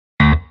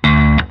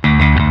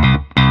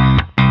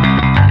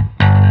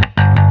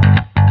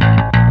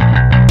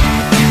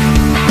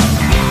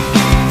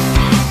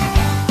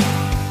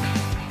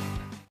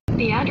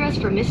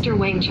for Mr.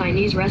 Wang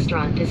Chinese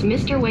Restaurant is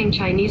Mr. Wang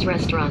Chinese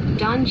Restaurant,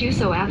 Don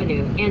Juso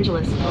Avenue,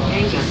 Angeles,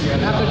 Pampanga.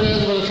 After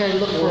this, I'm going to try to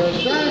look for a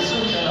desk,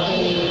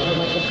 for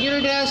my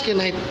computer desk,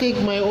 and I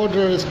think my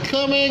order is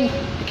coming.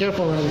 Be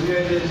careful, man.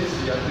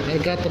 I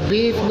got the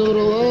beef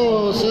noodle.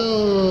 Oh,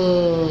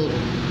 so...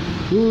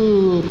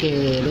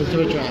 Okay, let's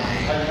give it a try.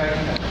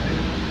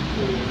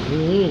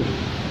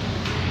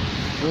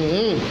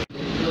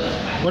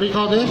 What do you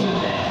call this?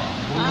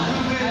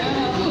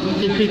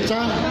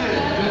 Pizza?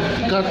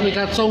 We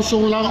got song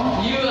sung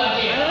long.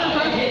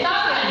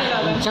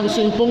 Sang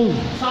sing pung.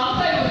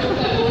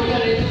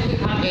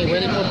 Okay,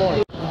 waiting for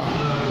more.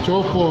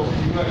 Chopo.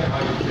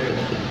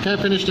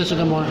 Can't finish this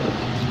anymore.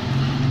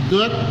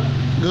 Good?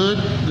 Good?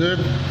 Good?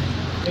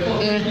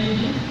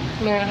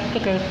 Nah,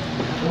 okay.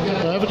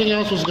 So everything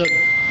else was good.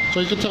 So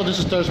you can tell this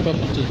is their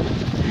specialty.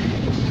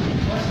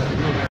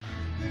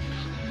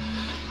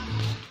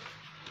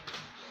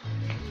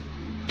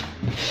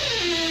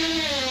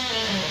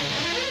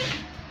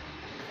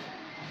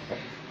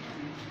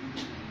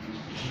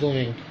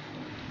 Going.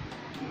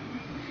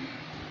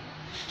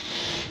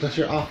 That's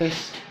your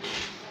office.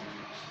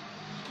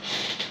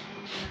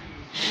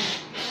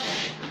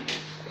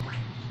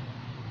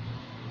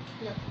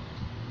 No.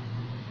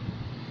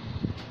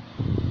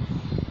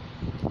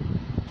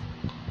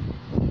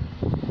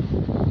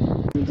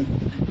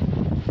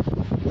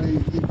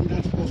 You're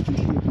not supposed to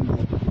shoot him.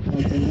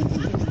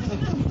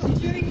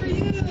 It's ready for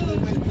you.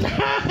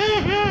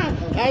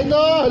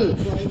 Idol!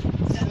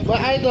 My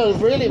idol,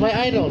 really, my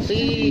idol.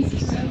 See,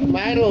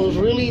 my idol is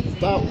really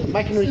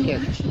Mike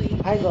Enriquez.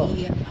 Idol.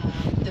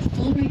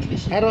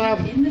 I don't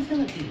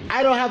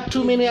have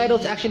too many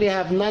idols. Actually, I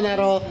have none at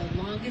all.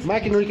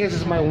 Mike Enriquez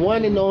is my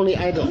one and only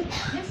idol.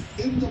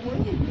 In the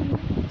world.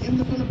 In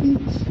the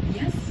Philippines.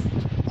 Yes.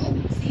 Oh,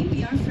 see,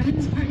 we are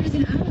friends, partners,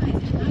 and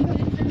allies, and I've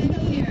been for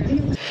many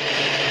years.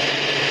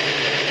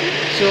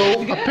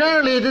 So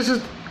apparently, this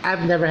is.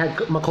 I've never had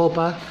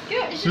Macopa.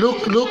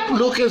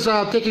 Luke is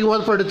taking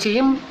one for the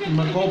team.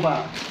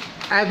 Macopa.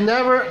 I've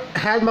never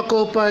had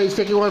Macopa. He's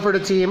taking one for the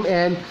team,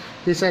 and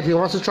he said he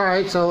wants to try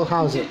it. So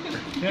how's it?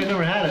 Yeah, I've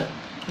never had it.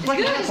 It's like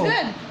an apple. It's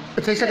good.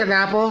 It tastes like an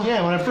apple.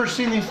 Yeah, when I first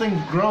seen these things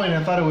growing,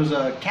 I thought it was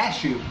a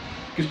cashew,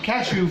 because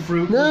cashew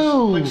fruit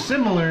No. looks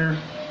similar,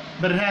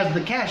 but it has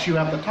the cashew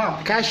at the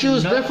top. Cashew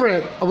is Nut.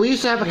 different. We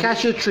used to have a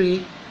cashew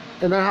tree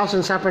in our house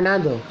in San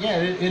Fernando. Yeah,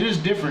 it is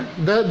different.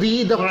 The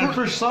When I fruit,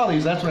 first saw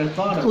these, that's what I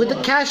thought it with was.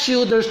 the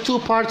cashew, there's two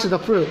parts of the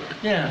fruit.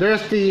 Yeah.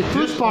 There's the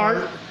fruit This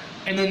part,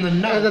 and then the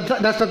and nut.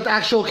 that's the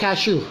actual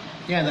cashew.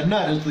 Yeah, the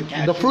nut is the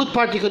cashew. The fruit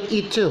part you could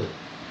eat too.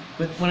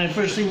 But when I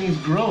first seen these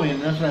growing,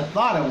 that's what I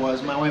thought it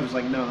was. My wife was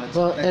like, "No, that's."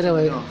 Well, that's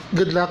anyway, no.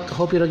 good luck.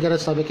 Hope you don't get a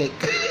stomachache.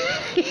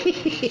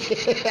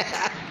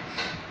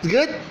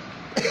 Good?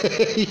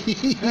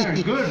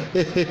 Very good.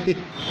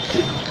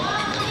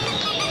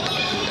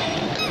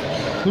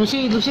 Let me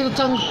see the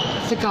tongue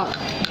stick out.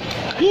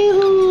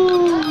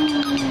 Yoo-hoo!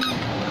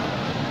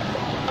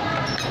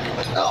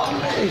 Oh,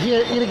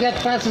 here you get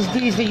Francis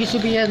D's. They used to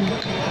be in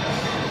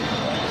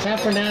San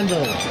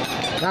Fernando.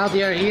 Now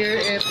they are here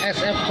in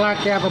SM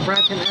Clark. They have a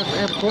branch in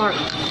SM Clark.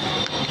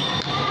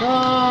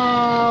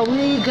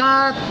 We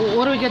got,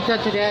 what do we get done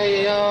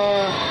today?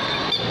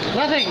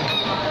 Nothing.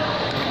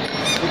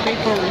 We paid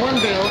for one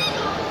bill.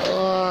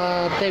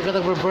 They're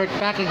gonna revert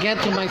back again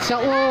to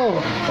myself. Whoa!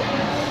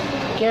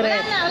 Get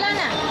it. Wala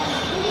na.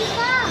 Hindi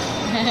ka.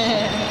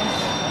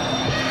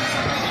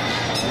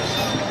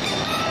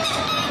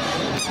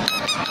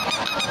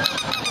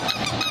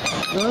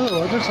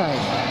 Oh, other side.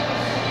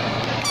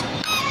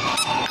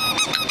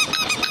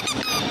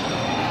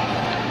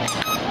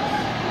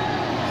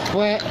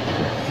 Wah,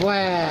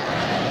 wah,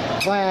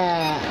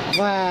 wah,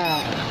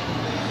 wah.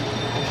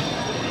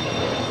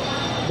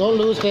 Don't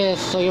lose this.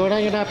 So you're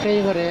not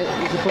playing with it.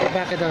 You can put it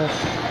back in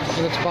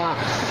its box.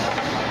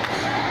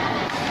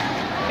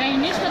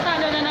 Kainis,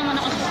 natalo na naman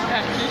ako sa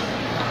scratchers.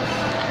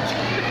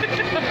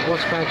 What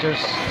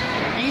scratchers?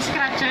 Ay,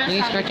 scratchers.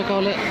 Hey, scratcher ka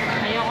ulit.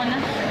 Ayoko na.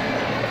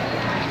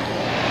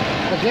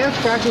 Again,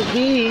 scratches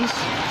these.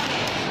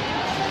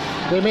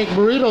 They make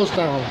burritos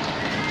now.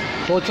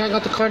 So check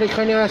out the carne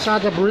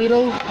asada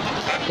burrito.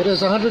 It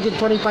is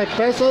 125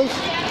 pesos.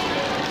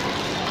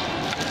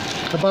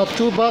 About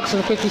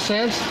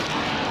 $2.50.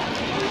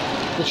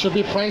 It should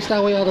be priced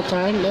that way all the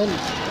time. And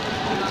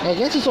I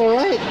guess it's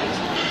alright.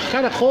 It's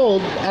kind of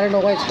cold. I don't know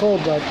why it's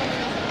cold, but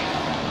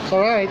it's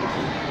alright.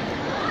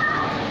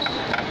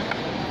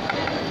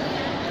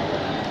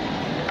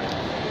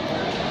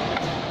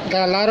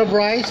 Got a lot of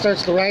rice.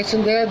 There's the rice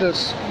in there.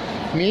 There's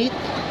meat.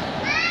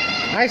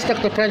 I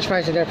stuck the french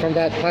fries in there from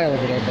that pile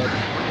over there, but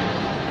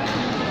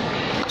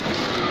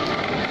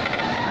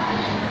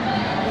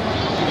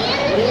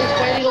what are you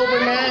fighting over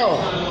now?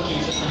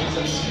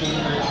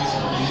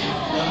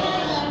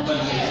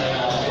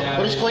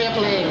 What is Kuya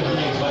playing?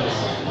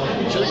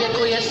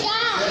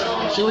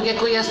 Should we get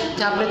Kuya's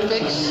tablet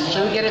fixed?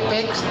 Should we get it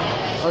fixed?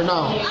 Or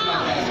no?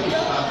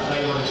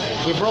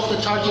 He broke the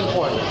charging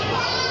port.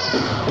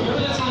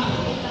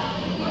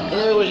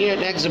 Anyway, we're here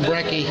at Exit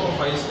Brecky.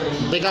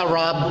 They got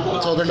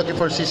robbed, so they're looking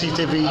for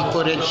CCTV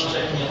footage.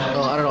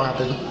 Oh, I don't know what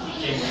happened.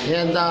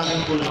 And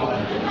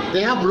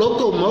they have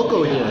Loco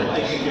Moco here.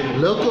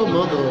 Loco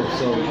Moco.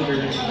 So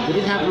they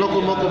didn't have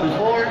Loco Moco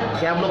before.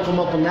 They have Loco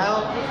Moco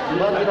now,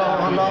 but we don't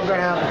no longer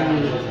have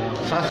the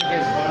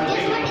sausages.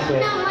 So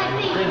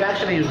they've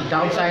actually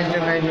downsized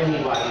their menu.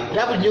 They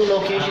have a new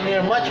location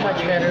here, much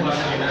better.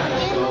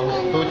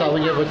 So we thought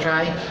we'd give it a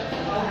try.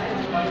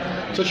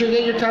 So should we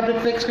get your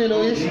tablet fixed,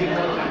 Luis?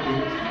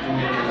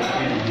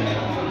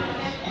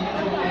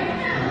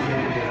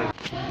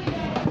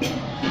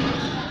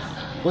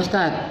 What's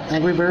that?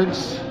 Angry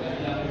Birds?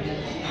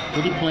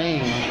 What are you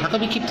playing? How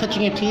come you keep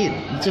touching your teeth?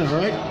 Does it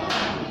hurt?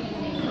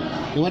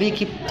 Why do you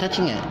keep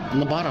touching it in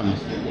the bottom?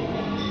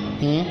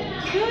 Hmm?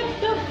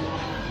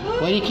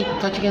 Why do you keep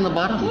touching it in the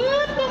bottom?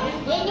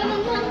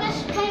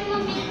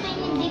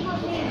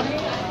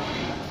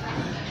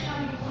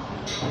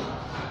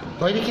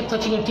 Why do you keep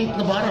touching your teeth in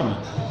the bottom?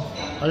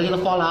 Are they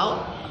gonna fall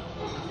out?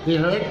 They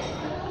hurt?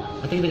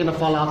 I think they're gonna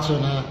fall out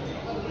soon, huh?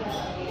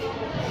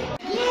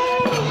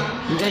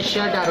 You guys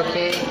share that,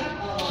 okay?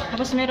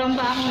 Tapos meron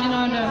pa akong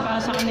in-order para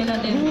sa kanila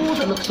din. Ooh,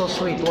 that looks so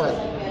sweet. What?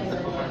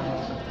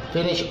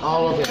 Finish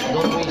all of it.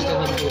 Don't waste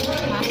any food.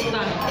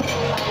 Pasta.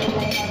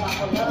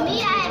 Me,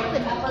 I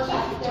put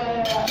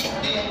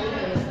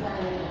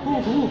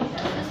Ooh.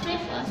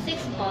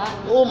 6 po.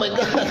 Oh my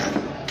God!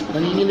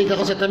 Nanginginig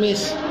ako sa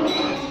tamis.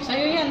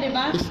 Sa'yo yan, di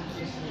ba?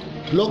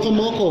 Loco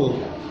Moco.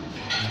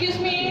 Excuse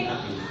me.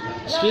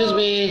 Excuse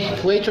me,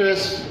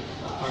 waitress.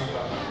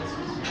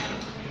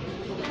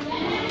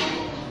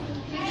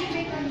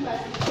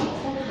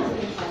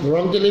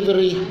 Wrong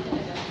delivery.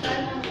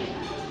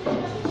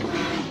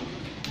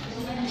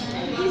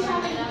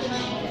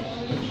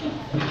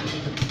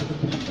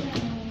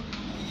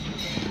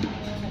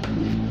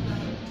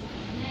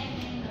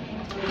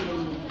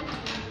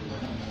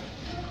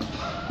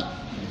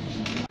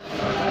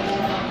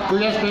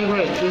 Kuya's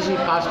favorite, cheesy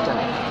pasta.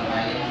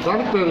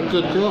 Garlic bread is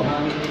good too.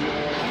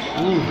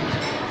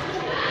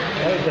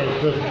 Very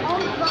good.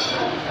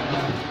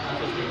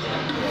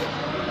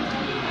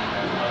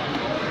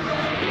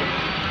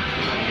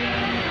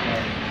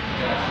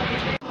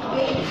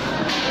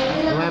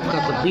 I've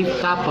got the beef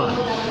tapa.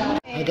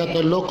 I got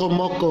the Loco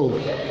Moco.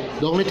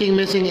 The only thing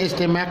missing is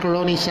the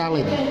macaroni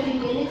salad.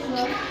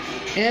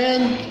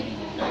 And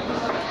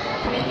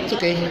it's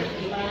okay.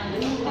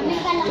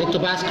 The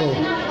Tabasco.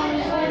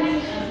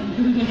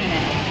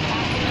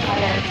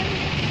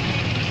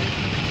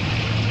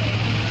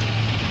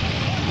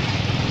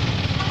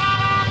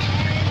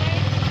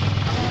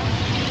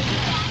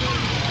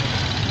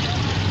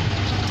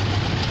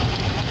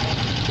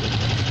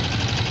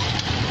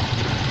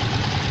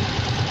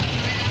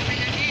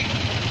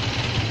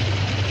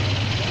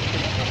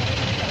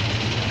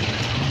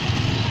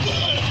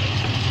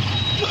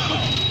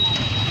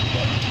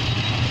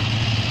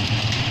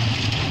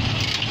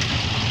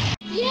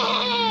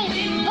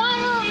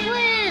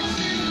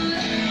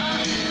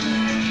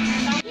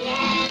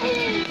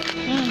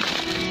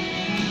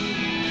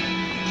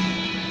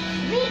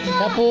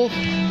 Papu,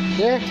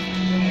 here.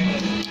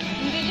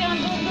 Hindi dyan,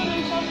 doon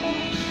sa ako.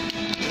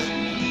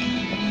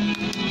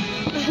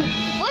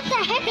 What the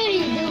heck are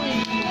you doing?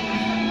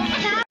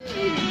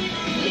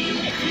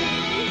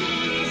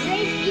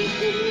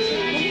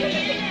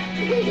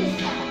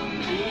 Stop.